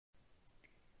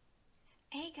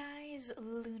guys,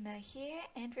 Luna here,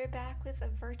 and we're back with a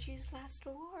Virtue's Last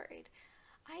Reward.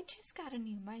 I just got a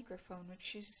new microphone,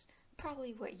 which is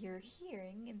probably what you're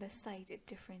hearing in the slight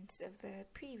difference of the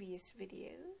previous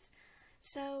videos.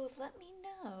 So let me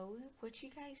know what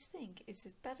you guys think. Is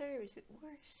it better? Is it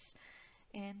worse?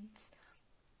 And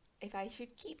if I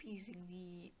should keep using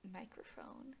the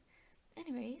microphone.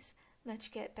 Anyways, let's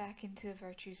get back into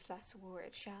Virtue's Last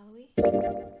Reward, shall we?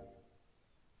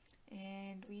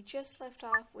 And we just left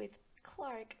off with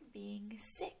Clark being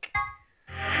sick.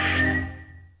 And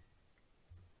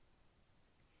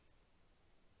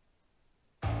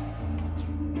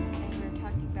we were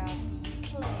talking about the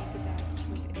plague that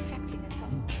was infecting us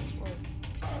all, or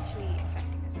potentially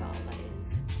infecting us all, that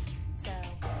is. So,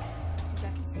 just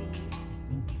have to see.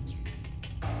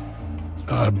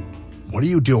 What are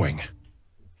you doing?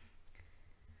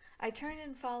 I turned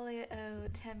and followed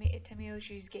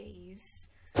Temioji's gaze.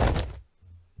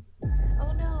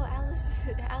 Oh no,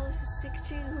 Alice is sick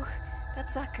too.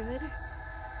 That's not good.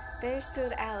 There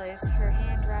stood Alice, her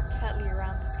hand wrapped tightly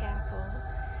around the scalpel.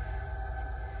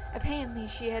 Apparently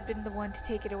she had been the one to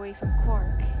take it away from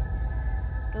Quark.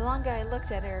 The longer I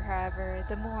looked at her, however,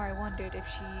 the more I wondered if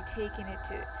she'd taken it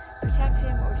to protect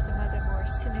him or some other more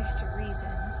sinister reason.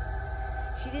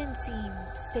 She didn't seem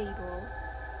stable.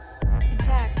 In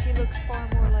fact, she looked far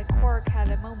more like Quark had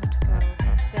a moment ago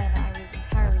than I was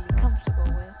entirely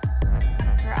comfortable with.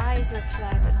 Her eyes were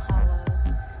flat and hollow.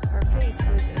 Her face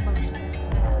was an emotionless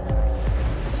mask.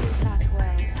 She was not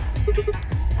well.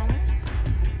 Alice?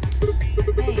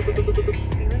 Hey, are you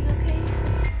feeling okay?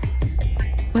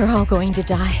 We're all going to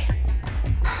die.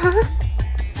 Huh?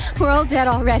 We're all dead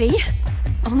already.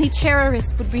 Only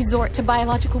terrorists would resort to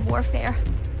biological warfare.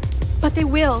 But they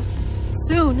will.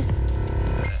 Soon.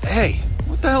 Hey,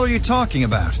 what the hell are you talking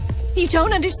about? You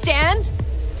don't understand?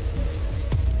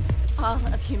 All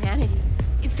of humanity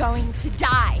is going to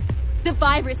die. The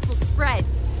virus will spread.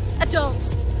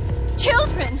 Adults,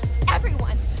 children,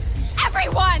 everyone.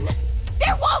 Everyone!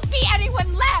 There won't be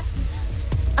anyone left!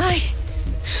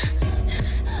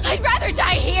 I'd rather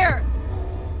die here!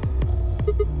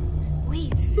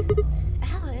 Wait,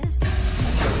 Alice?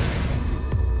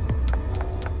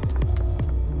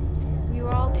 We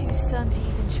were all too stunned to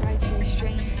even try to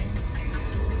restrain her.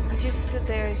 We just stood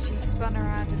there as she spun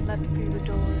around and leapt through the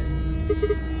door.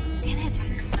 Damn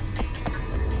it!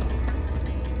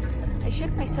 I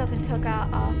shook myself and took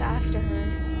off after her.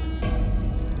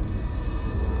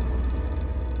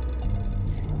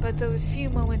 But those few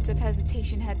moments of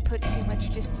hesitation had put too much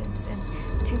distance and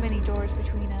too many doors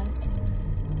between us.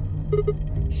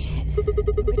 Shit.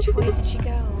 Which way did she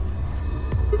go?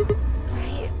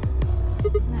 Right?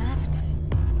 Left?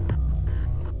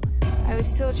 I was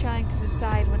still trying to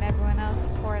decide when everyone else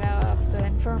poured out of the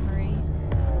infirmary.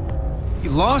 You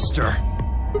lost her?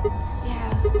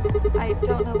 Yeah, I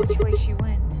don't know which way she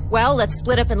went. Well, let's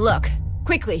split up and look.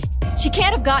 Quickly. She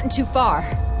can't have gotten too far.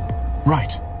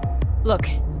 Right. Look,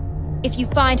 if you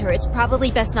find her, it's probably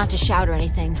best not to shout or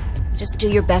anything. Just do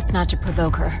your best not to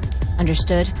provoke her.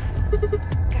 Understood?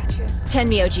 Gotcha.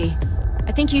 Tenmyoji,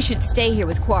 I think you should stay here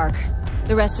with Quark.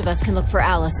 The rest of us can look for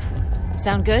Alice.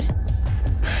 Sound good?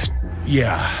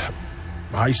 Yeah.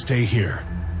 I stay here.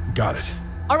 Got it.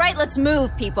 All right, let's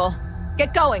move, people.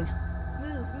 Get going.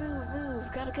 Move.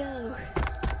 Gotta go.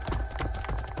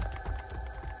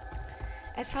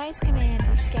 At Phi's command,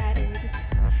 we scattered,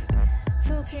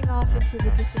 filtering off into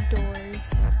the different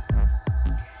doors.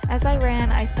 As I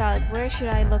ran, I thought, where should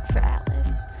I look for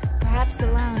Alice? Perhaps the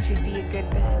lounge would be a good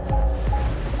bet.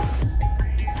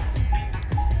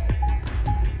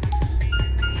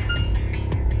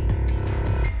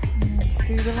 And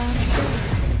through the lounge door.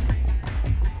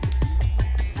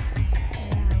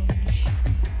 Lounge.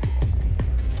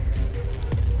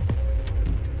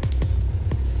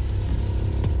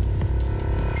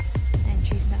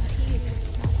 Entry's not here.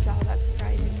 That's all that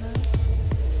surprising though.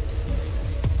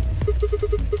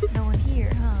 No one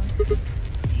here, huh?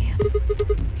 Damn.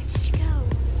 Where did she go?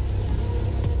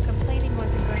 Complaining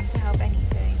wasn't going to help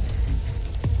anything.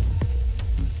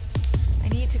 I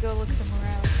need to go look somewhere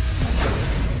else.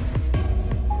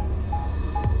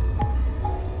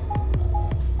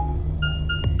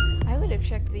 I would have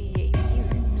checked the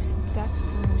AV room since that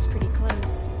room's pretty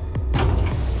close.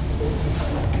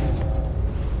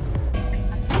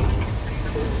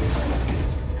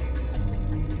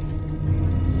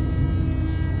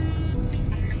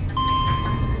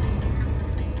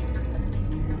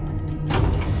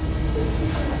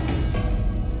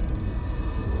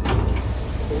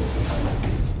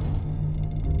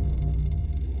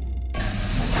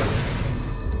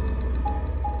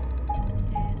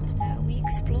 And now we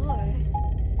explore.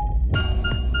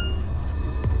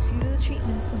 to the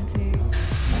treatment center.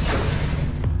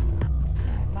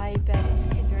 Yeah, my bet is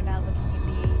because we're not looking in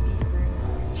the AB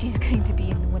room. She's going to be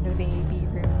in one of the AB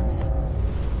rooms.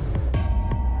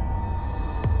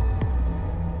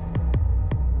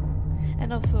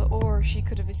 And also, or she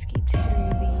could have escaped through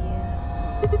the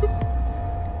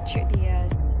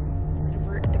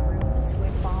rooms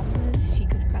where the bomb was. She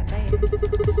could have got there.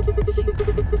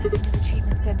 Nothing in the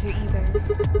treatment center either.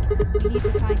 We need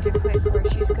to find her quick, or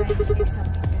she's going to do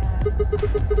something bad.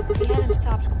 If we hadn't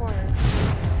stopped Quark,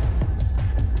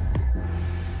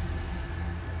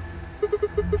 I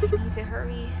need to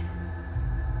hurry.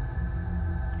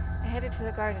 I headed to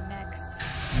the garden next.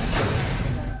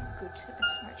 Good,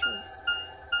 smart choice.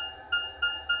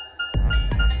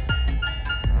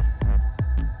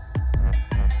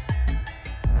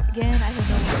 Again, I don't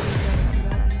know why we're going to do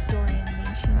all these door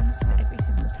animations every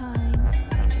single time.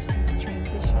 I just do the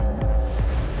transition.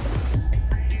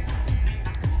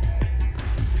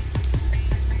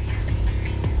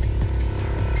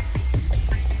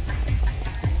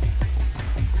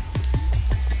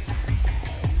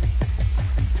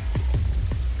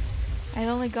 I'd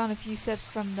only gone a few steps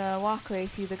from the walkway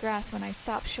through the grass when I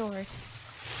stopped short.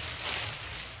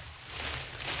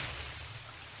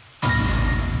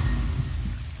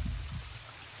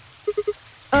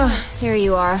 Oh, there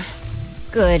you are.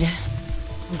 Good.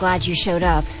 I'm glad you showed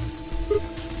up.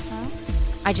 Huh?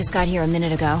 I just got here a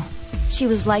minute ago. She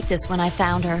was like this when I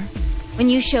found her. When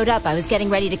you showed up, I was getting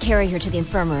ready to carry her to the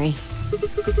infirmary.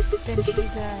 Then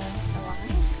she's,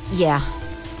 alive? Yeah.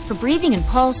 Her breathing and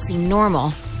pulse seem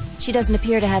normal. She doesn't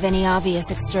appear to have any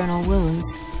obvious external wounds.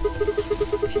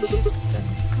 She's just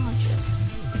unconscious.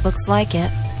 Looks like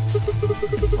it.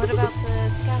 What about the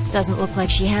scaffold? Doesn't look like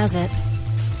she has it.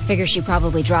 Figure she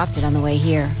probably dropped it on the way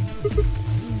here.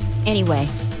 Anyway,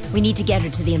 we need to get her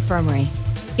to the infirmary.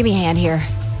 Give me a hand here.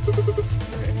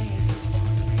 Nice.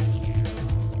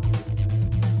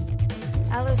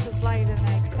 Alice was lighter than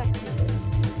I expected.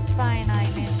 Fine, I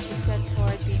managed to set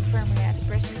toward the infirmary at a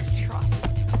brisk trot.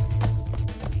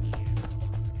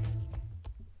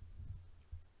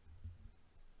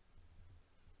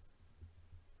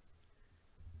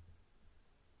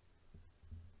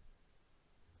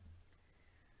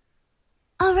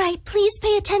 Alright, please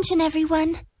pay attention,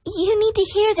 everyone. You need to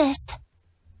hear this.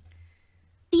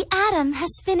 The Atom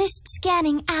has finished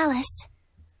scanning Alice.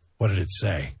 What did it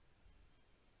say?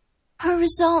 Her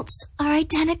results are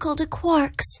identical to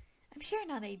Quark's. I'm sure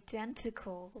not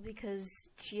identical, because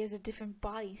she has a different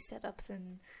body setup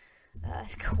than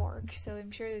Quark, so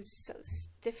I'm sure there's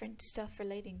different stuff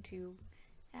relating to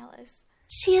Alice.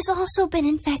 She has also been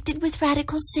infected with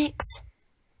Radical 6.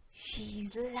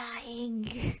 She's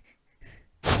lying.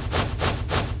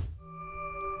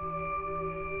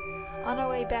 On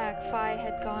our way back, Phi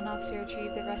had gone off to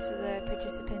retrieve the rest of the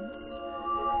participants.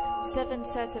 7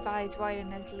 sets of eyes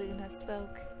widened as Luna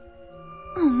spoke.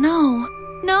 Oh no.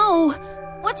 No!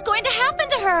 What's going to happen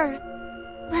to her?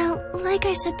 Well, like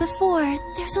I said before,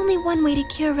 there's only one way to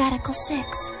cure Radical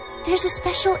 6. There's a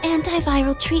special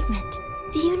antiviral treatment.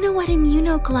 Do you know what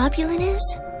immunoglobulin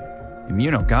is?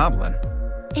 Immunogoblin?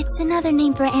 It's another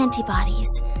name for antibodies.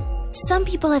 Some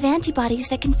people have antibodies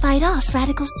that can fight off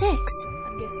Radical 6.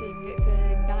 I'm guessing the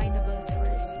 9 of us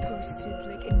were supposed to,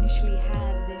 initially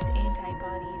have this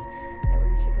antibodies that we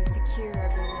were supposed to cure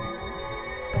everyone else.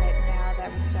 But now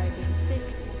that we started getting sick,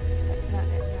 that's not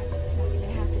going to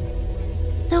happen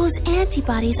anymore. Those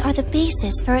antibodies are the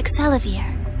basis for Excelivir.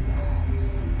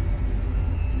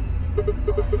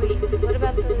 Wait, what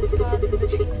about those pods in the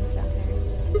treatment center?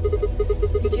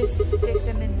 You just stick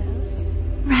them in those?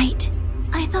 Right.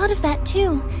 I thought of that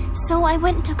too, so I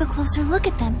went and took a closer look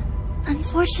at them.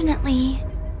 Unfortunately...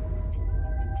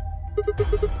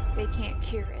 They can't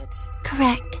cure it.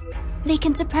 Correct. They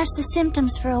can suppress the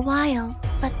symptoms for a while,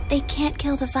 but they can't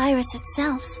kill the virus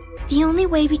itself. The only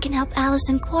way we can help Alice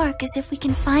and Quark is if we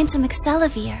can find some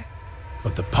Excelivir.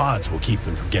 But the pods will keep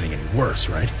them from getting any worse,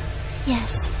 right?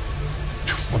 Yes.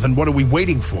 Well, then what are we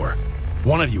waiting for?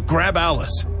 One of you, grab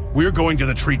Alice. We're going to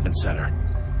the treatment center.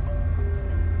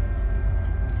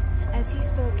 As he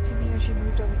spoke, Tamiyoshi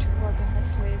moved over to Quark and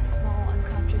lifted his small,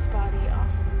 unconscious body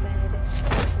off of the bed.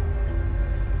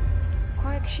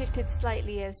 Quark shifted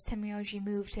slightly as Tamiyoshi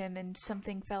moved him, and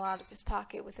something fell out of his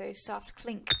pocket with a soft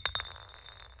clink.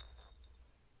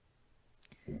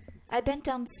 I bent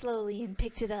down slowly and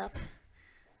picked it up.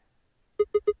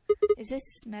 Is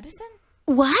this medicine?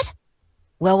 What?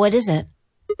 Well, what is it?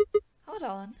 Hold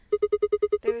on.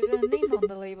 There's a name on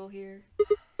the label here.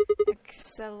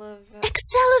 Excelivir!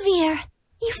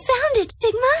 You found it,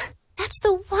 Sigma! That's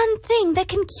the one thing that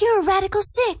can cure Radical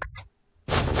 6.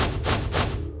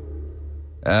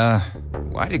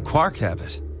 Why did Quark have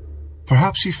it?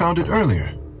 Perhaps he found it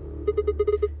earlier.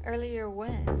 Earlier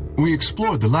when? We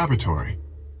explored the laboratory.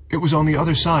 It was on the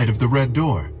other side of the red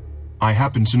door. I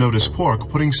happened to notice Quark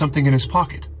putting something in his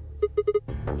pocket.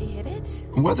 He hid it?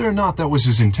 Whether or not that was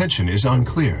his intention is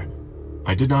unclear.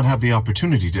 I did not have the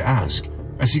opportunity to ask,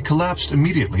 as he collapsed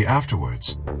immediately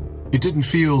afterwards. It didn't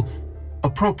feel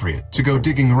appropriate to go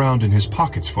digging around in his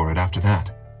pockets for it after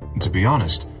that. And to be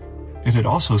honest, it had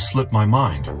also slipped my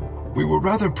mind. We were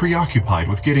rather preoccupied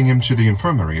with getting him to the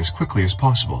infirmary as quickly as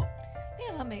possible.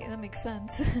 Yeah, that makes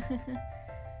sense.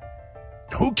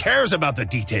 Who cares about the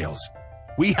details?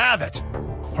 We have it.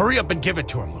 Hurry up and give it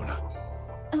to him, Luna.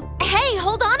 Hey,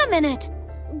 hold on a minute.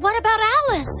 What about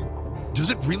Alice? Does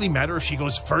it really matter if she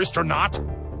goes first or not?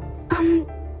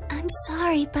 I'm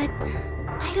sorry, but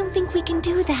I don't think we can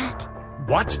do that.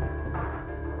 What?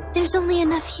 There's only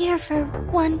enough here for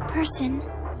one person.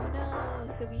 No,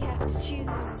 so we have to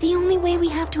choose. The only way we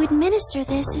have to administer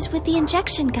this is with the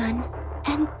injection gun.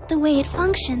 And the way it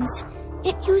functions,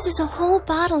 it uses a whole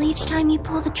bottle each time you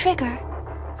pull the trigger.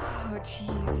 Oh,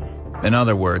 jeez. In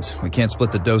other words, we can't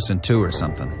split the dose in two or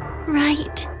something.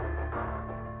 Right.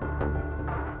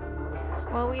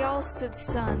 While we all stood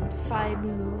stunned, Fi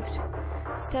moved.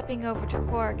 Stepping over to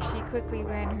Quark, she quickly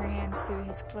ran her hands through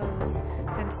his clothes,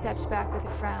 then stepped back with a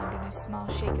frown and a small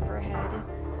shake of her head.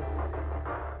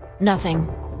 Nothing.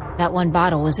 That one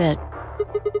bottle was it.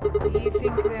 Do you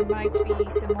think there might be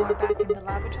some more back in the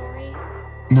laboratory?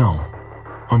 No.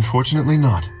 Unfortunately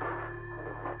not.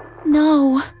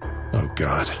 No. Oh,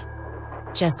 God.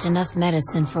 Just enough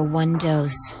medicine for one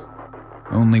dose.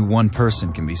 Only one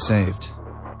person can be saved.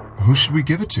 Who should we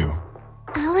give it to?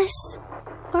 Alice?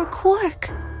 Or Quark?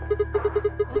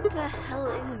 What the hell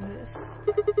is this?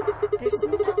 There's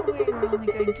no way we're only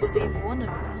going to save one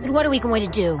of them. Then what are we going to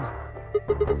do?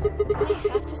 Do I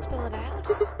have to spell it out?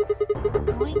 We're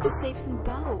going to save them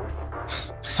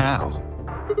both. How?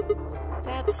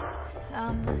 That's,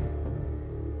 I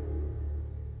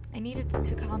needed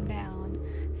to calm down,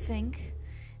 think.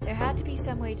 There had to be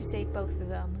some way to save both of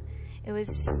them. It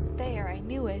was there, I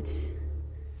knew it.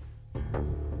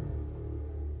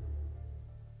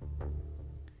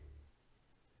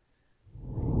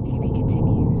 To be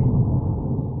continued.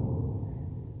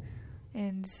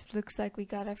 And looks like we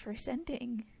got our first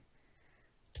ending.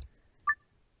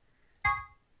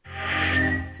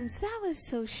 Since that was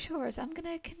so short, I'm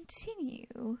gonna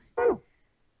continue.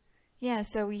 Yeah,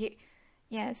 so we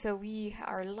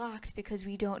are locked because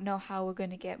we don't know how we're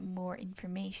gonna get more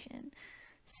information.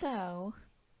 So,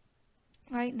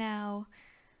 right now,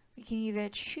 we can either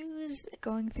choose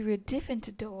going through a different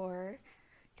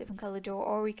colored door,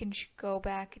 or we can go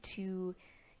back to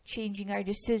changing our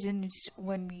decisions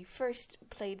when we first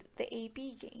played the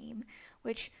AB game,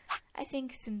 which I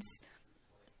think since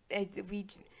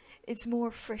it's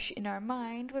more fresh in our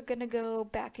mind, we're gonna go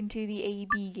back into the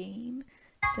AB game.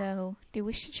 So, do you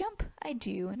wish to jump? I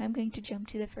do, and I'm going to jump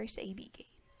to the first AB game.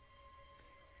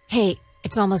 Hey,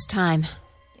 it's almost time.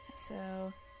 Yeah,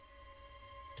 so...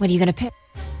 What are you gonna pick?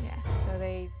 Yeah, so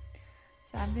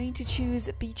I'm going to choose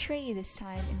Betray this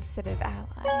time instead of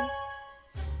Ally.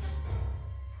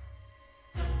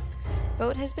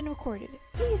 Vote has been recorded.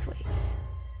 Please wait.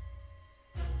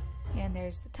 And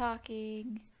there's the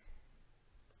talking.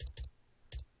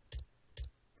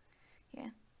 Yeah.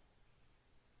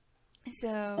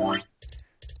 So,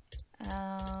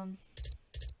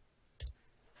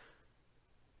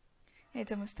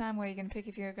 it's almost time. Where are you gonna pick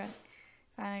if you're gonna?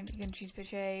 Fine, you can choose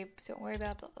Betray. Don't worry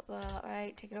about blah blah blah.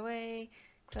 Alright, take it away.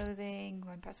 Clothing,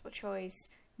 one possible choice.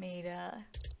 Made a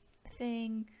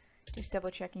thing. Just double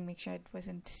checking, make sure it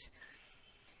wasn't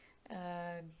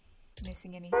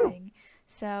missing anything.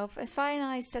 So as fine,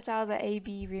 I stepped out of the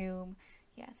AB room.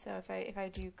 Yeah, so if I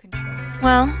do control.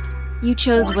 Well, you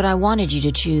chose what I wanted you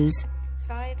to choose. As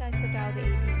fine, I stepped out of the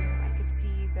AB room. I could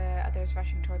see the others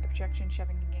rushing toward the projection,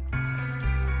 shoving and getting closer.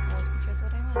 Well, you chose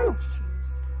what I wanted you to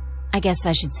choose. I guess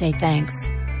I should say thanks.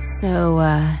 So,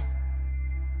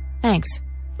 thanks.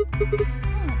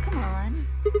 Oh, come on.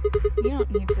 You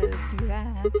don't need to do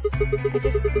that. I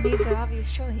just made the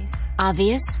obvious choice.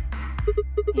 Obvious?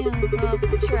 Yeah, well,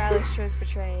 I'm sure Alice chose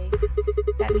Betray.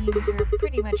 That means we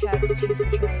pretty much had to choose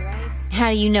Betray, right?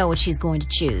 How do you know what she's going to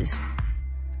choose?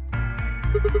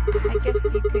 I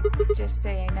guess you could just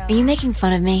say I know. Are you making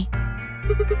fun of me?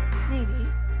 Maybe.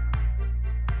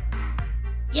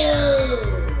 Yo,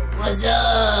 what's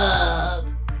up?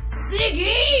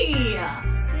 Siggy!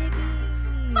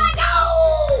 Siggy! Fido!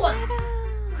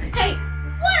 Fido! Hey,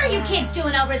 what are you kids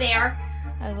doing over there?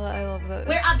 I love those.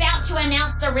 We're about to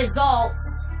announce the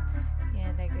results.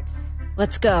 Yeah, they're good.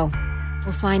 Let's go.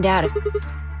 We'll find out if...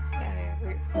 Yeah,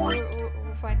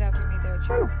 we'll find out if we made their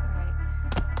choice. Alright.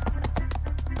 So,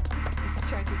 just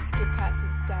trying to skip past the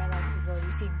dialogues we've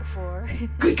already seen before.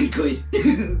 Good.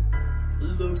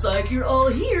 Looks like you're all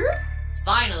here.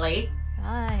 Finally.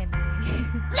 Finally.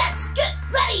 Let's get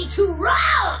ready to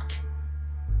rock!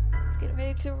 Let's get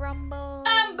ready to rumble.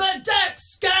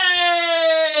 Ambidex game!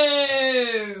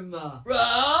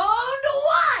 Round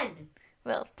 1!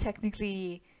 Well,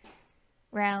 technically,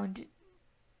 round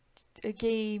 2,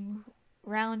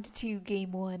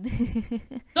 game 1.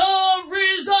 The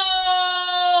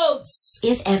results!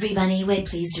 If everybody would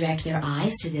please direct their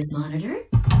eyes to this monitor.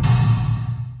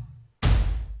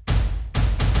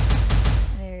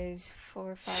 There's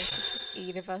 4, 5, 6,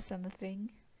 8 of us on the thing.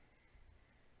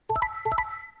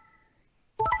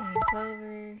 Okay,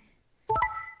 Clover.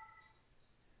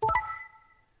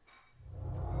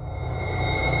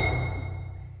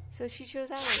 So she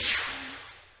chose Alice.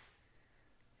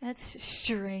 That's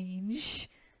strange.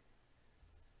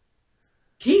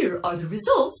 Here are the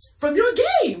results from your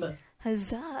game.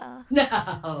 Huzzah!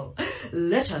 Now,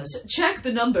 let us check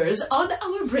the numbers on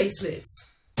our bracelets.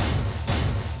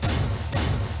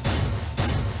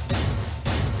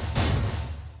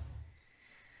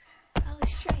 How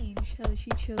strange how she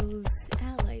chose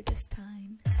Ally this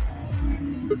time.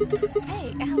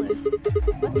 Hey, Alice,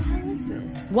 what the hell is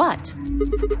this? What? I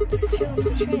chose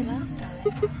Betray last time,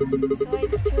 so I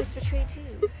chose Betray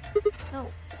too. No,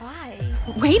 why?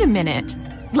 Wait a minute.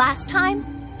 Last time?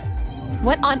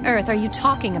 What on earth are you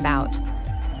talking about? Can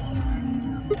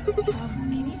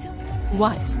you tell me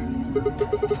one thing? What?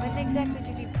 When exactly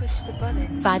did you push the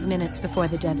button? 5 minutes before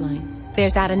the deadline.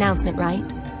 There's that announcement, right?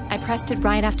 I pressed it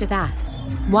right after that.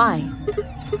 Why?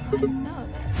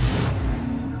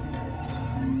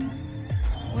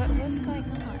 What? No, what's going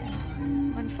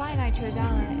on? When fine I chose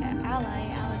Ally,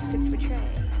 Alice picked Betray.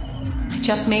 I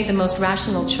just made the most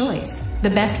rational choice. The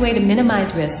best way to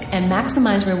minimize risk and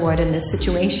maximize reward in this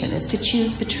situation is to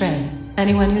choose Betray.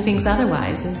 Anyone who thinks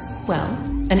otherwise is, well,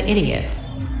 an idiot.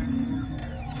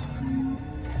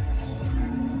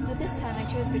 But this time I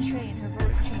chose Betray and her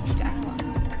vote changed to Ally.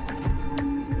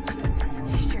 Which is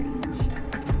strange.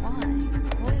 Why?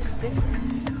 What was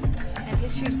different? And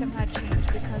history somehow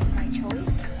changed because of my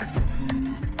choice?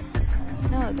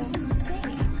 No, that was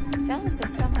insane. If Alice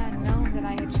had somehow known that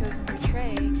I had chosen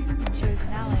Betray and chosen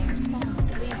Ally in response,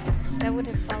 at least that would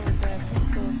have followed the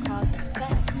principle of cause and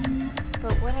effect.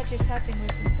 But what had just happened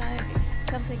was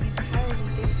something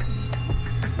entirely different.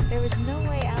 There was no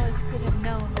way Alice could have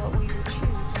known what we would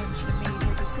choose when she made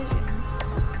her decision.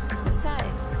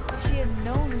 Besides, if she had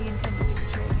known we intended to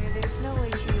betray her, there's no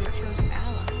way she would have chosen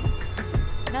Ally.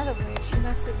 In other words, she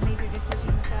must have made her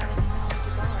decision without any knowledge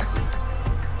of ours.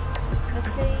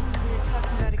 Let's say we were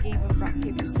talking about a game of rock,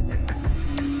 paper, scissors.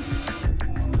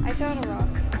 I throw out a rock,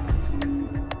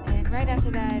 and right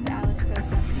after that, Alice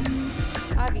throws out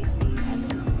paper. Obviously, I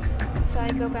lose, so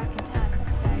I go back in time and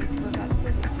decide to whip out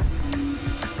scissors this time.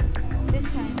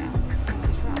 This time, Alice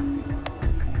chooses rock.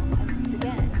 I lose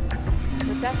again,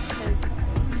 but that's because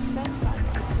that's fine,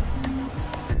 it makes so much sense.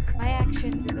 My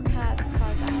actions in the past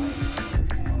cause Alice's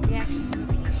reactions in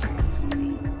the future.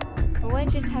 Easy. But what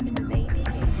just happened in the AB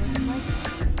game wasn't like that.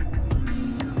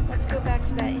 Let's go back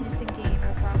to that innocent game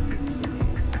of rock, paper,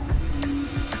 scissors.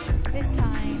 This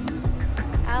time,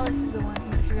 Alice is the one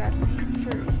who threw out her hand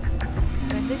first.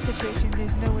 But in this situation,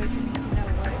 there's no way for me to know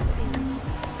what it is,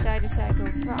 so I decide to go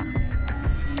with rock.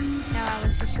 Now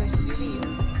Alice's choice is revealed.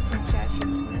 Turns out she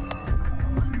went with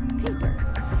paper.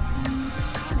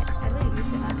 Damn it, I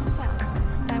lose and I'm pissed off.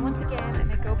 So I once again,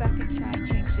 and I go back and try and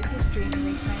change the history and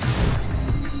erase my mistakes.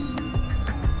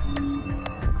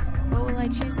 What will I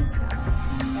choose this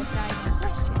time? That's not even a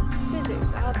question.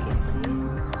 Scissors, obviously.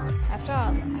 After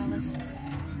all,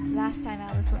 last time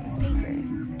Alice went with paper.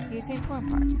 Here's the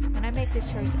important part. When I make this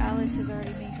choice, Alice has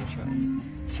already made her choice.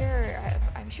 Sure,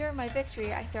 I'm sure in my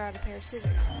victory I throw out a pair of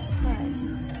scissors. But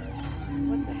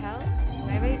what the hell?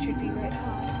 My rage would be red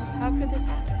hot. How could this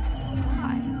happen?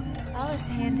 Why? Alice's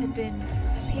hand had been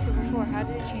paper before. How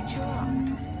did it change to rock?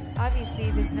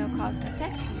 Obviously, there's no cause and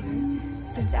effect here.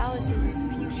 Since Alice's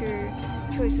future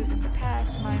choice was in the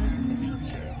past, mine was in the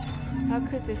future. How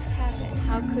could this happen?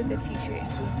 How could the future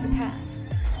influence the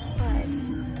past? But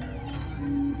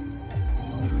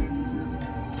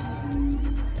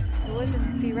it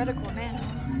wasn't theoretical now.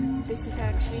 This is how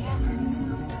it actually happens.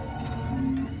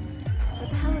 What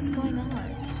the hell is going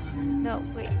on? No,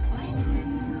 wait, what?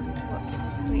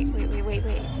 Wait.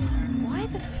 Why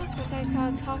the fuck was I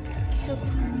talking so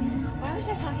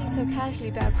casually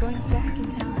about going back in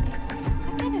time?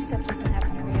 That kind of stuff doesn't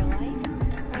happen in real life.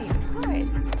 Right, of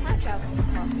course. Time travel is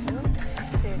impossible.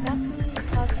 There's absolutely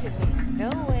positively no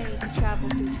way to travel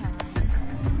through time.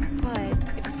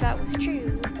 But if that was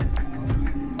true...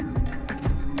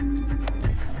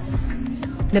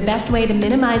 The best way to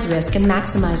minimize risk and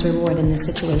maximize reward in this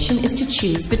situation is to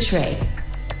choose betray.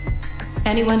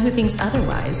 Anyone who thinks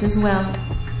otherwise is, well,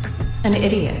 an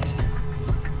idiot.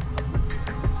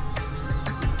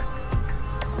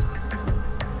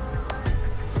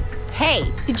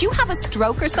 Hey, did you have a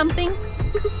stroke or something?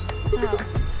 Oh,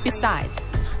 Besides,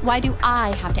 why do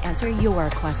I have to answer your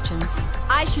questions?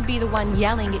 I should be the one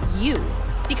yelling at you.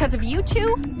 Because of you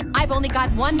two, I've only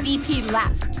got 1 BP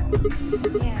left.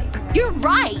 yeah, You're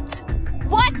right!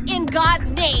 What in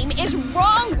God's name is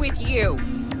wrong with you?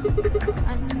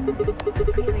 I'm sorry.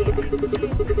 Really, I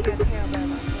seriously feel terrible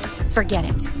about this. Forget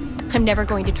it. I'm never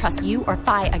going to trust you or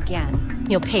Phi again.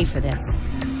 You'll pay for this.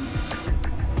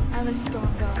 Alice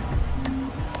stormed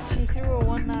off. She threw a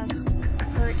one last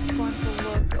hurt,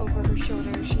 scornful look over her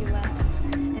shoulder as she left,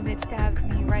 and it stabbed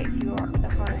me right through the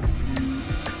heart.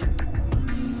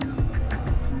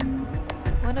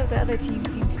 One of the other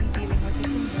teams seemed to be dealing with a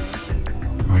similar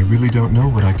issue. I really don't know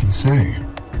what I can say.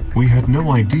 We had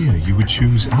no idea you would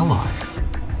choose ally.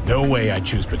 No way I'd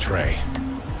choose betray.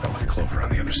 Not with Clover on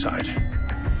the other side.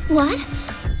 What?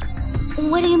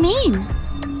 What do you mean?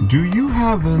 Do you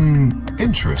have an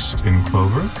interest in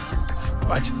Clover?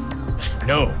 What?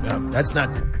 No, that's not...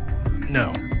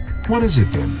 No. What is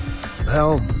it then?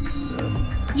 Well,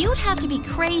 You'd have to be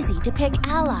crazy to pick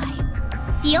ally.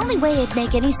 The only way it'd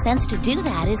make any sense to do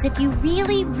that is if you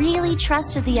really, really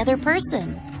trusted the other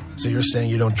person. so you're saying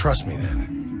you don't trust me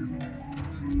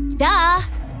then? Duh!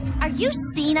 Are you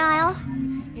senile?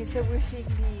 Okay, so we're seeing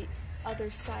the other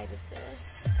side of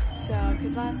this. So,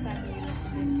 because last time we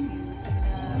listened into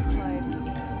Luna, Clark,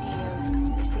 and Dio's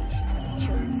conversation when he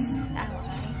chose ally.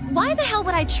 Why the hell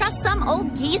would I trust some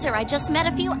old geezer I just met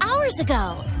a few hours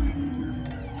ago?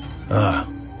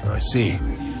 I see.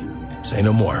 Say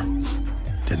no more.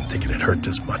 Didn't think it'd hurt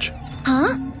this much.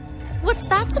 Huh? What's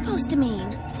that supposed to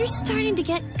mean? You're starting to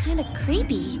get kind of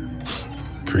creepy.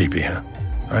 Creepy, huh?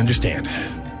 I understand.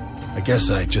 I guess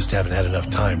I just haven't had enough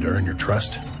time to earn your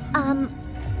trust.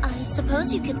 I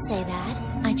suppose you could say that.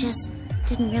 I just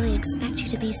didn't really expect you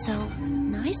to be so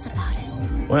nice about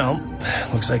it. Well,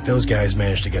 looks like those guys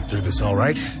managed to get through this all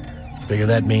right. Figure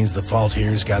that means the fault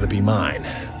here's gotta be mine.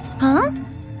 Huh?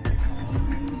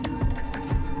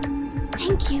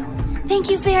 Thank you. Thank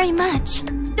you very much.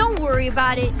 Don't worry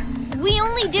about it. We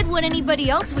only did what anybody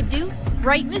else would do.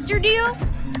 Right, Mr. Dio?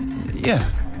 Yeah,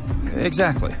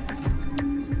 exactly.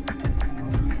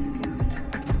 Because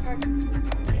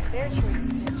their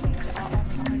choices didn't change at all,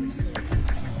 honestly.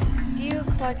 Dio,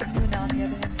 Clark, and Luna, on the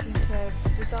other hand, seem to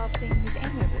have resolved things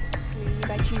amicably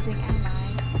by choosing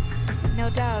ally. No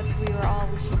doubt we were all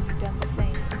wishing we'd done the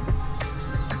same.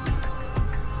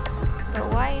 But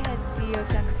why had Dio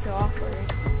sounded so awkward?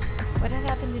 What had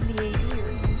happened in the AE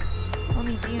room?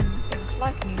 Only Dio and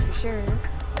Clark knew for sure.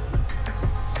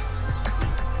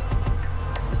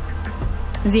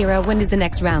 Zero, when does the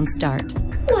next round start?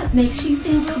 What makes you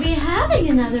think we'll be having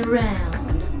another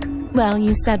round? Well,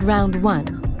 you said round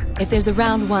 1. If there's a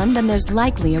round 1, then there's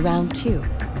likely a round 2.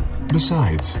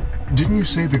 Besides, didn't you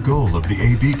say the goal of the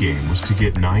AB game was to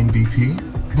get 9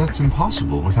 BP? That's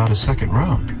impossible without a second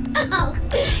round. Oh,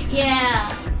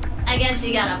 yeah. I guess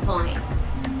you got a point.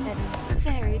 That is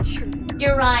very true.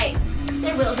 You're right.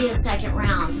 There will be a second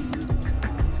round.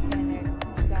 And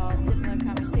this is all similar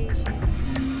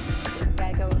conversations. We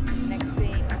gotta go to the next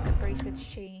thing, like the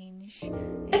bracelets change.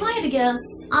 If I had to guess,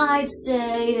 I'd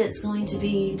say it's going to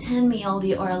be 10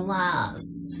 Mialdi or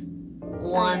less.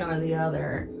 One or the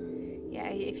other. Yeah,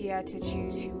 if you had to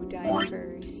choose who would die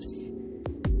first.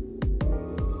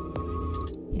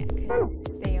 Yeah,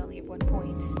 because they only have 1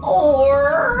 point.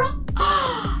 Or...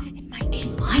 It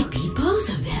might be both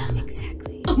of them.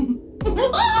 Exactly.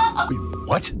 Wait,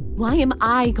 what? Why am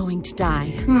I going to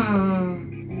die?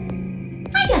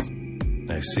 I guess...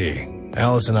 I see.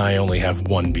 Alice and I only have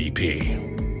 1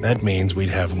 BP. That means we'd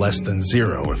have less than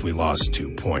 0 if we lost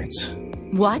 2 points.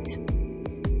 What?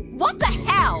 What the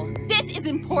hell? This is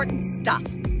important stuff.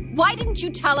 Why didn't you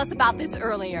tell us about this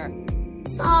earlier?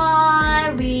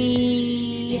 Sorry.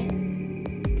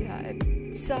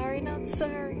 Sorry, not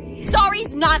sorry.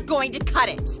 Sorry's not going to cut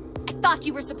it. I thought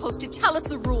you were supposed to tell us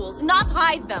the rules, not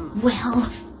hide them. Well...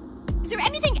 Is there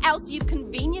anything else you've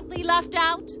conveniently left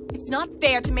out? It's not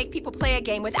fair to make people play a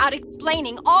game without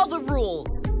explaining all the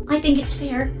rules. I think it's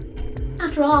fair.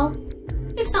 After all,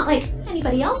 it's not like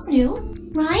anybody else knew,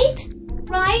 right?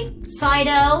 Right,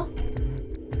 Fido?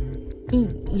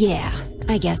 Yeah,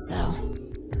 I guess so.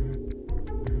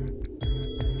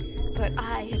 But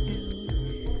I had known.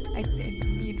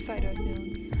 Me and Fido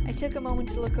unknown. I took a moment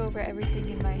to look over everything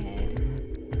in my head.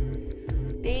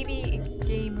 Baby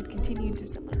game would continue into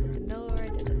someone with the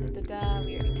Nord,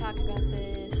 we already talked about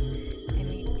this,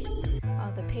 and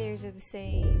all the pairs are the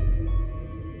same,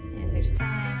 and there's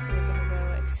time, so we're gonna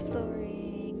go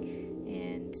exploring,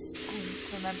 and I'm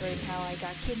remembering how I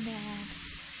got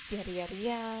kidnapped, yada yada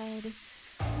yada.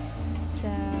 So,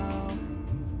 I'm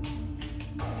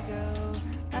gonna go,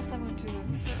 last time I went to the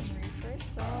infirmary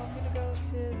first, so I'm gonna go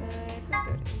to the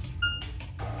quarters.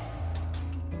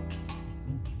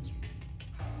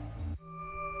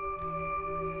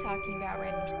 Talking about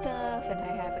random stuff, and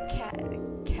I have a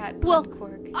cat Well,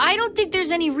 Quark. I don't think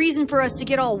there's any reason for us to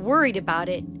get all worried about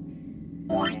it.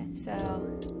 Yeah, so...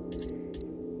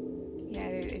 Yeah,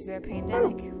 is there a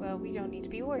pandemic? Well, we don't need to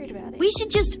be worried about it. We should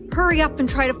just hurry up and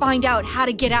try to find out how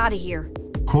to get out of here.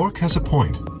 Quark has a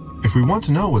point. If we want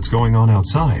to know what's going on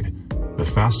outside, the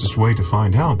fastest way to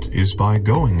find out is by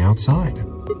going outside.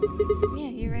 Yeah,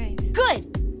 you're right.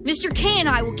 Good! Mr. K and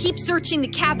I will keep searching the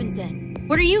cabins then.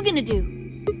 What are you gonna do?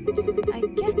 I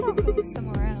guess I'll go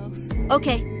somewhere else.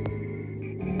 Okay.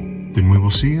 Then we will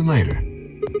see you later.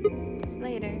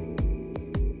 Later.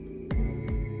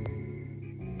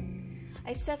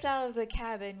 I stepped out of the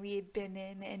cabin we had been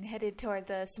in and headed toward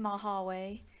the small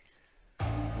hallway.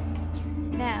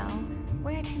 Now,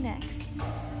 where to next?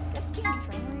 Guess the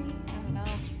infirmary? I don't know,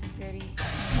 since we already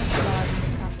saw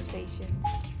these conversations.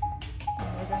 And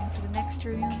we're going to the next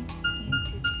room.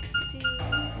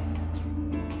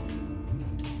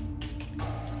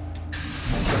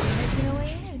 Making our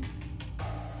way in.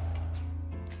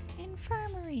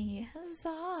 Infirmary,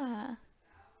 huzzah!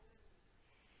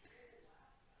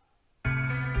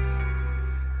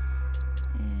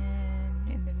 And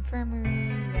in the infirmary,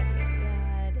 yada yada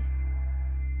yada.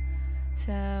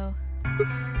 So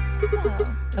this is the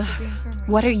infirmary.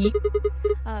 What are you?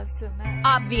 Oh, so mad.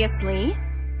 Obviously.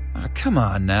 Oh, come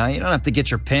on now, you don't have to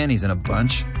get your panties in a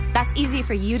bunch. That's easy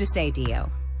for you to say, Dio.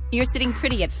 You're sitting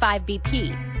pretty at 5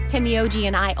 BP. Temioji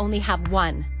and I only have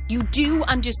 1. You do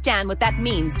understand what that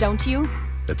means, don't you?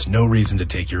 That's no reason to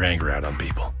take your anger out on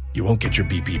people. You won't get your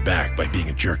BP back by being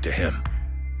a jerk to him.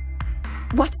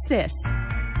 What's this?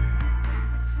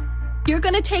 You're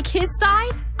gonna take his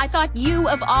side? I thought you,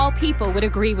 of all people, would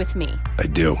agree with me. I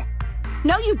do.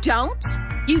 No, you don't.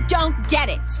 You don't get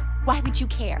it. Why would you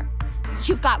care?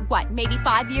 You've got, what, maybe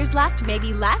 5 years left,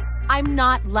 maybe less? I'm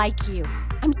not like you.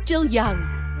 I'm still young.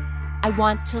 I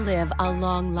want to live a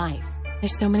long life.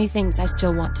 There's so many things I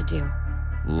still want to do.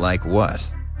 Like what?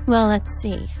 Well, let's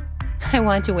see. I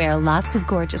want to wear lots of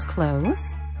gorgeous clothes.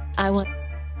 I want...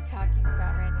 Talking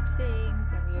about random things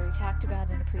that we already talked about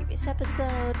in a previous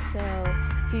episode, so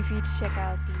feel free to check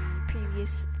out the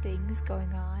previous things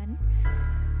going on.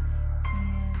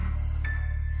 And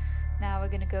now we're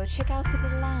gonna go check out to the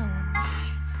lounge.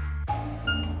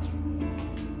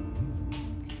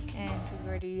 And we've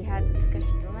already had the discussion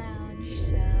in the lounge,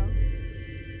 so...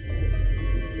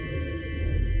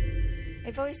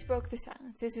 A voice broke the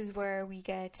silence. This is where we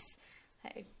get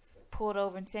pulled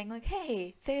over and saying, like,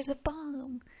 hey, there's a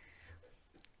bomb.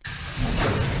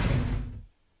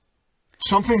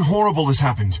 Something horrible has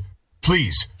happened.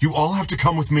 Please, you all have to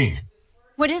come with me.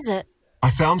 What is it?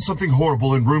 I found something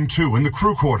horrible in room 2 in the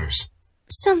crew quarters.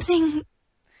 Something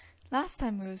Last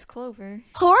time it was Clover.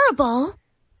 horrible?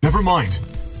 Never mind.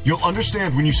 You'll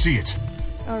understand when you see it.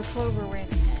 Or Clover ran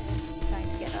ahead trying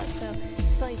to get us, so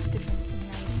slight difference in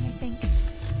writing, I think.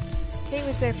 Kay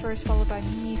was there first, followed by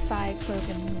me, Fi,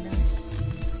 Clover, and Luna.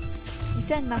 He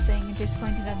said nothing and just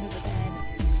pointed under the bed.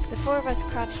 The 4 of us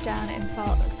crouched down and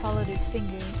followed his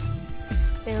finger.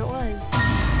 There it was.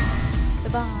 The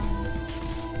bomb.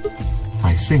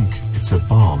 I think it's a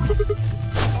bomb.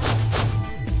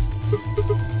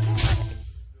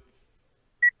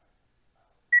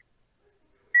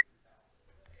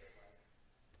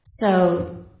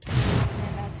 So,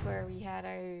 And that's where we had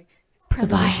our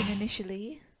premonition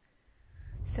initially.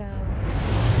 So...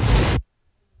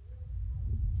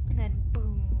 And then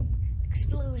boom!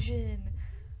 Explosion!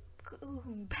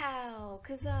 Boom! Pow!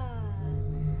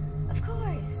 Kazaa! Of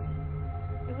course!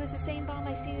 It was the same bomb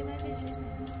I seen in my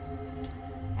visions.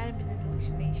 Hadn't been an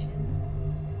hallucination.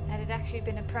 Had it actually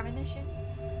been a premonition?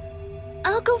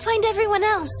 I'll go find everyone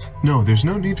else. No, there's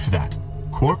no need for that.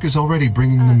 Quark is already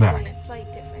bringing them back. A slight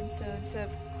difference. So instead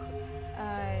of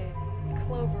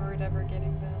Clover or whatever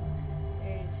getting them,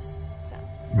 there's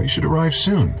sounds. They should arrive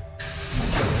soon.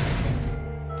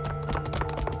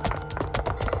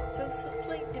 So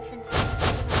slight difference.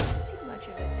 Not too much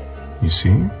of a difference. You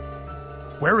see?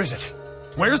 Where is it?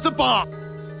 Where's the bomb? No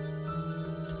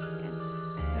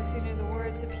sooner the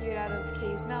words appear appeared out of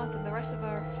Kay's mouth, and the rest of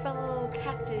our fellow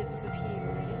captives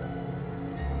appeared.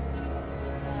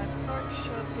 Quark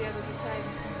shoved the others aside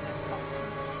and pointed at Pop.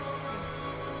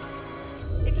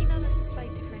 If you notice a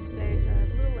slight difference, there's a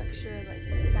little extra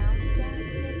sound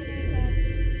dampener that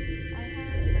I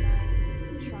have, and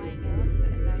I'm trying out,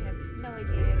 and I have no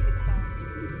idea if it sounds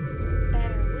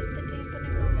better with the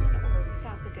dampener on or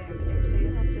without the dampener. So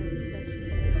you'll have to let me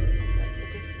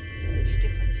know which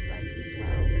difference you like as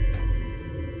well.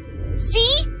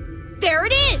 See? There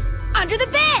it is! Under the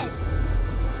bed!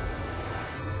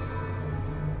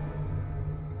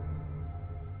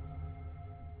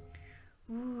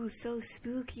 Ooh, so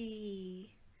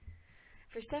spooky.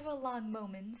 For several long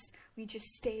moments, we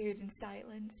just stared in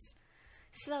silence.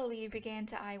 Slowly, we began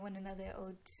to eye one another.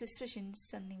 Suspicion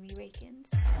suddenly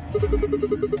reawakens.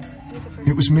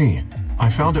 It was me. I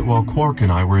found it while Quark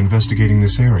and I were investigating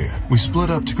this area. We split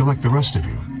up to collect the rest of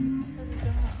you.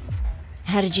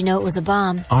 How did you know it was a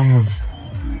bomb? I have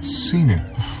seen it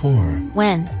before.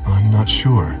 When? I'm not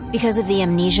sure. Because of the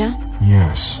amnesia?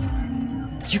 Yes.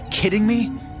 Are you kidding me?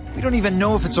 We don't even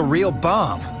know if it's a real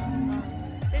bomb.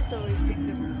 There's always things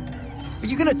around. Are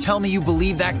you gonna tell me you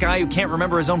believe that guy who can't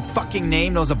remember his own fucking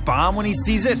name knows a bomb when he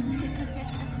sees it?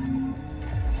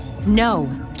 No,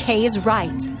 Kay is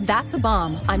right. That's a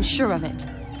bomb. I'm sure of it.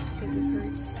 Because of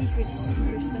her secret,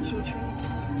 super special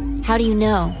training. How do you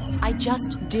know? I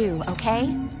just do, okay?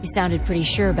 You sounded pretty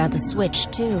sure about the switch,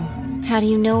 too. How do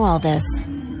you know all this?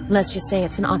 Let's just say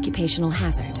it's an occupational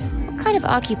hazard. What kind of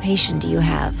occupation do you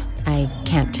have? I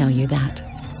can't tell you that.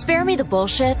 Spare me the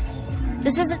bullshit.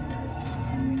 This isn't...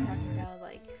 We're talking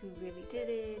about, who really did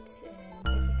it and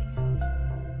everything else.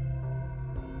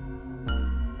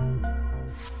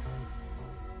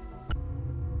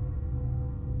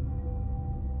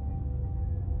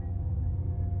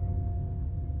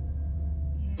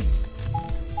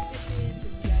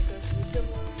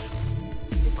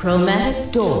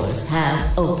 Chromatic doors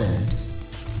have opened.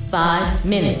 5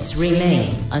 minutes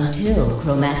remain until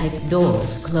chromatic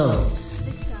doors close.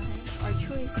 This time, our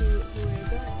choice who we're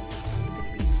going is going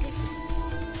to be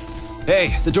different.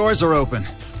 Hey, the doors are open.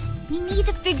 We need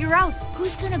to figure out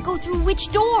who's gonna go through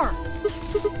which door. Well,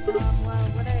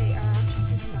 what are our options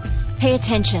this time? Pay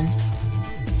attention.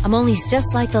 I'm only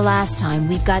just like the last time.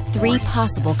 We've got 3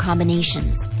 possible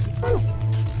combinations.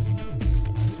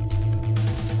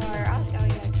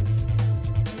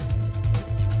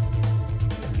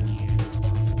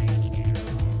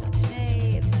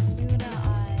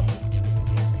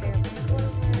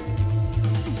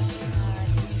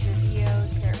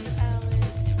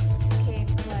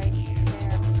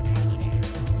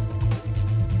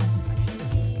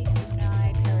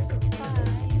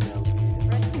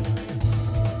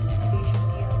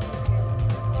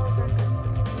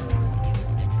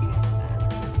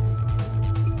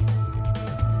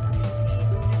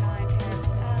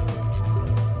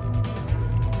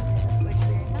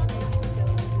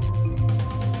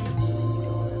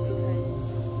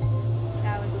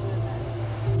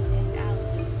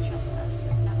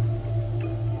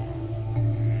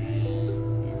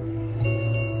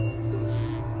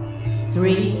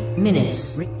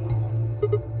 Minutes. Okay,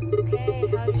 how do you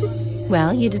want to do this?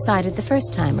 Well, you decided the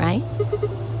first time, right?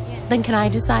 Yeah. Then can I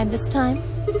decide this time?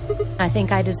 I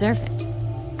think I deserve it.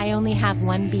 I only have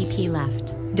 1 BP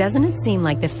left. Doesn't it seem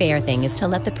like the fair thing is to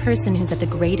let the person who's at the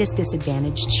greatest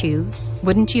disadvantage choose?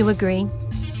 Wouldn't you agree?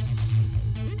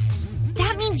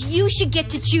 That means you should get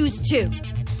to choose too.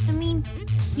 I mean,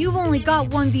 you've only got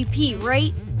 1 BP,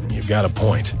 right? You've got a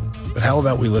point. But how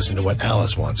about we listen to what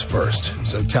Alice wants first?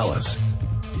 So tell us,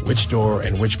 which door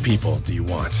and which people do you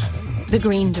want? The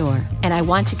green door, and I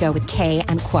want to go with Kay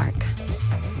and Quark.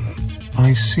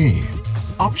 I see.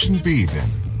 Option B, then.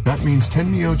 That means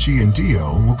Tenmyoji and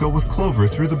Dio will go with Clover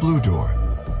through the blue door.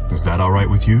 Is that all right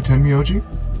with you, Tenmyoji?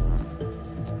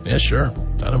 Yeah, sure.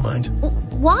 I don't mind.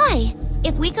 Why?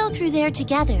 If we go through there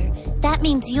together, that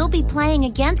means you'll be playing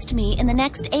against me in the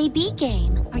next AB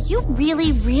game. Are you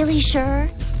really, really sure?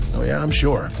 Oh yeah, I'm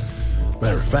sure.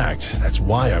 Matter of fact, that's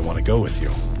why I want to go with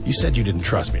you. You said you didn't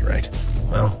trust me, right?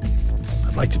 Well,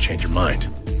 I'd like to change your mind.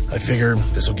 I figure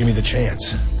this will give me the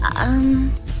chance.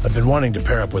 I've been wanting to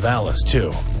pair up with Alice,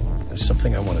 too. There's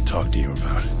something I want to talk to you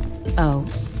about. Oh,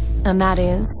 and that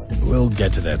is? We'll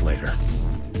get to that later.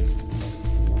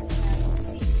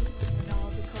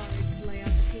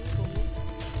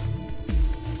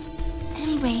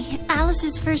 Anyway,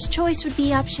 Alice's first choice would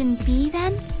be option B,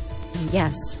 then?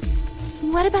 Yes.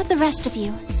 What about the rest of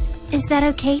you? Is that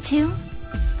okay, too?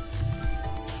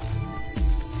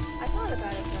 I thought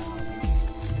about it for a moment.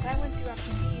 If I went through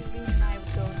option B, Loon and I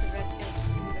would go with the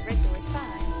red door,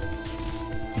 fine.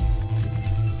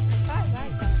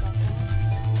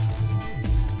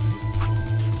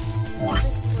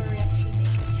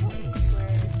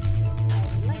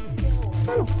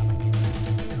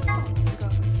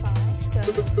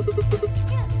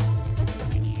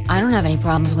 don't have any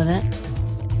problems with it.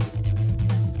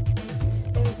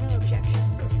 There was no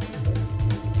objections.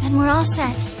 Then we're all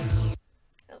set.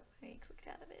 Oh, I clicked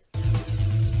out of it.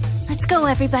 Let's go,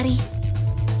 everybody.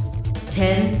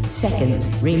 10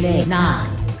 seconds remain. 9,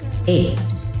 8,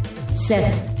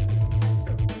 7. Make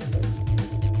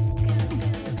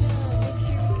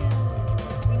sure we go.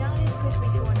 We nodded quickly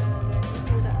to one another and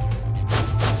split up.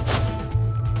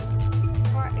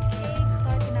 Clark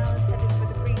and Alice headed for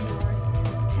the green door.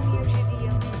 Temioji,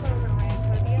 Dio, and Clover ran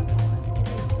toward the other one.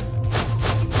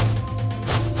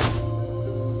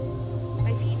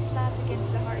 My feet slapped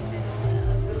against the hard metal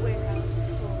of the warehouse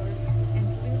floor, and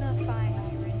Luna Fine I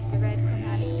ran to the red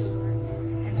chromatic door,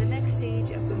 and the next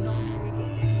stage of the non-war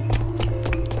game.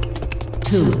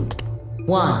 2,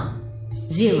 1,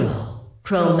 0.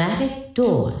 Chromatic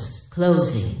doors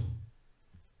closing.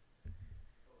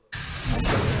 The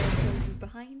door closes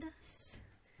behind us.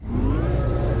 We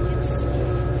get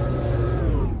scared.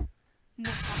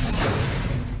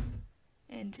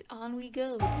 And on we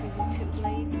go to which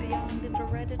lays beyond the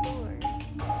Veretta door.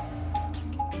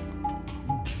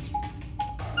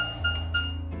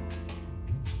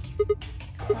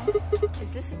 Huh?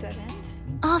 Is this a dead end?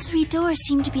 All 3 doors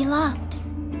seem to be locked.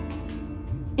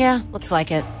 Yeah, looks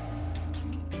like it.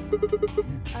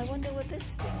 I wonder what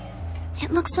this thing is.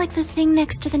 It looks like the thing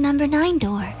next to the number 9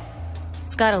 door.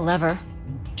 It's got a lever.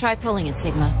 Try pulling it,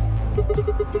 Sigma.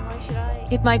 Why should I?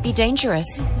 It might be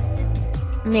dangerous.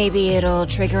 Maybe it'll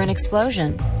trigger an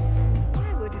explosion.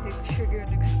 Why would it trigger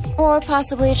an explosion? Or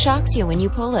possibly it shocks you when you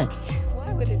pull it.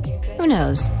 Why would it do that? Who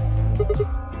knows? Right.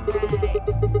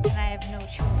 And I have no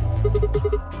choice. Do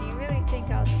you really think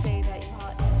I would say that, you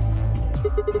hot nose monster?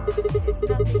 There's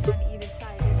nothing on either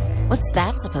side, is there? What's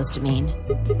that supposed to mean? Sorry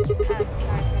for the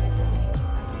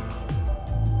confusion.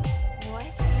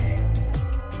 What?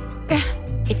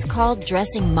 It's called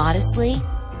dressing modestly.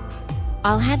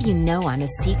 I'll have you know I'm a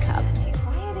C cup. Jeez,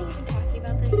 why are they even talking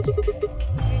about this?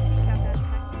 Seriously, come down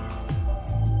packing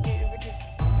it. We're just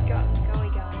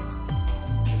going on.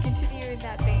 We continue in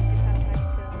that vein for some time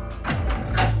until...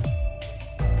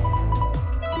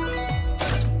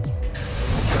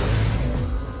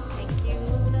 Thank you,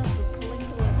 Luna, for pulling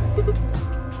the lever.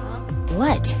 Huh?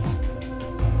 What?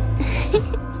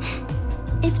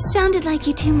 It sounded like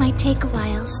you two might take a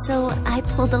while, so I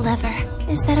pulled the lever.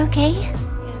 Is that okay?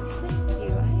 Yes, thank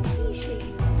you. I appreciate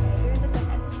you, Luna. You're the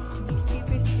best. And you're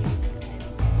super sweet.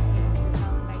 And you're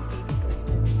probably my favorite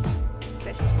person.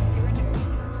 Especially since you're a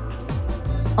nurse.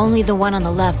 Only the one on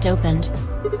the left opened.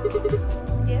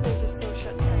 The others are still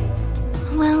shut tight.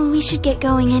 Well, we should get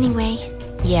going anyway.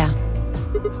 Yeah.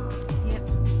 Yep.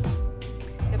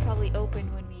 They're probably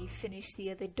open when we finish the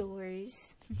other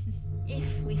doors.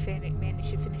 If we manage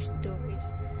to finish the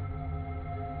doors.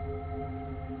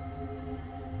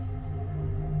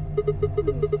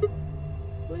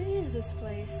 What is this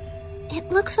place? It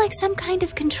looks like some kind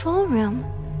of control room.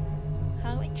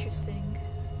 How interesting.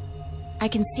 I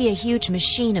can see a huge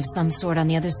machine of some sort on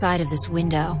the other side of this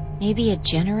window. Maybe a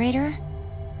generator?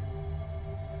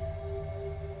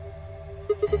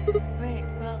 Right,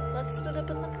 well, let's split up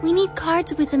and look. We need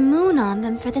cards with a moon on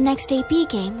them for the next AP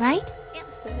game, right? Yes,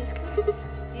 that is correct.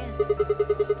 Yeah.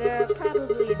 They're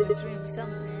probably in this room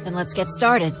somewhere. Then let's get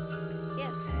started.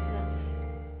 Yes, that's...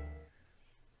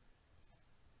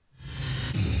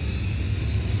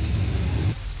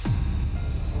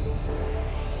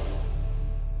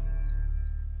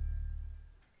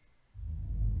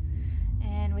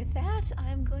 And with that,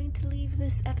 I'm going to leave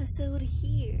this episode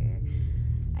here.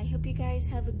 I hope you guys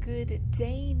have a good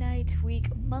day, night,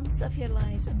 week, months of your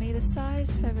lives, and may the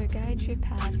stars forever guide your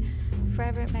path,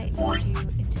 forever it might lead you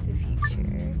into the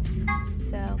future.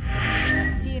 So,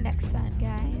 see you next time,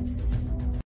 guys.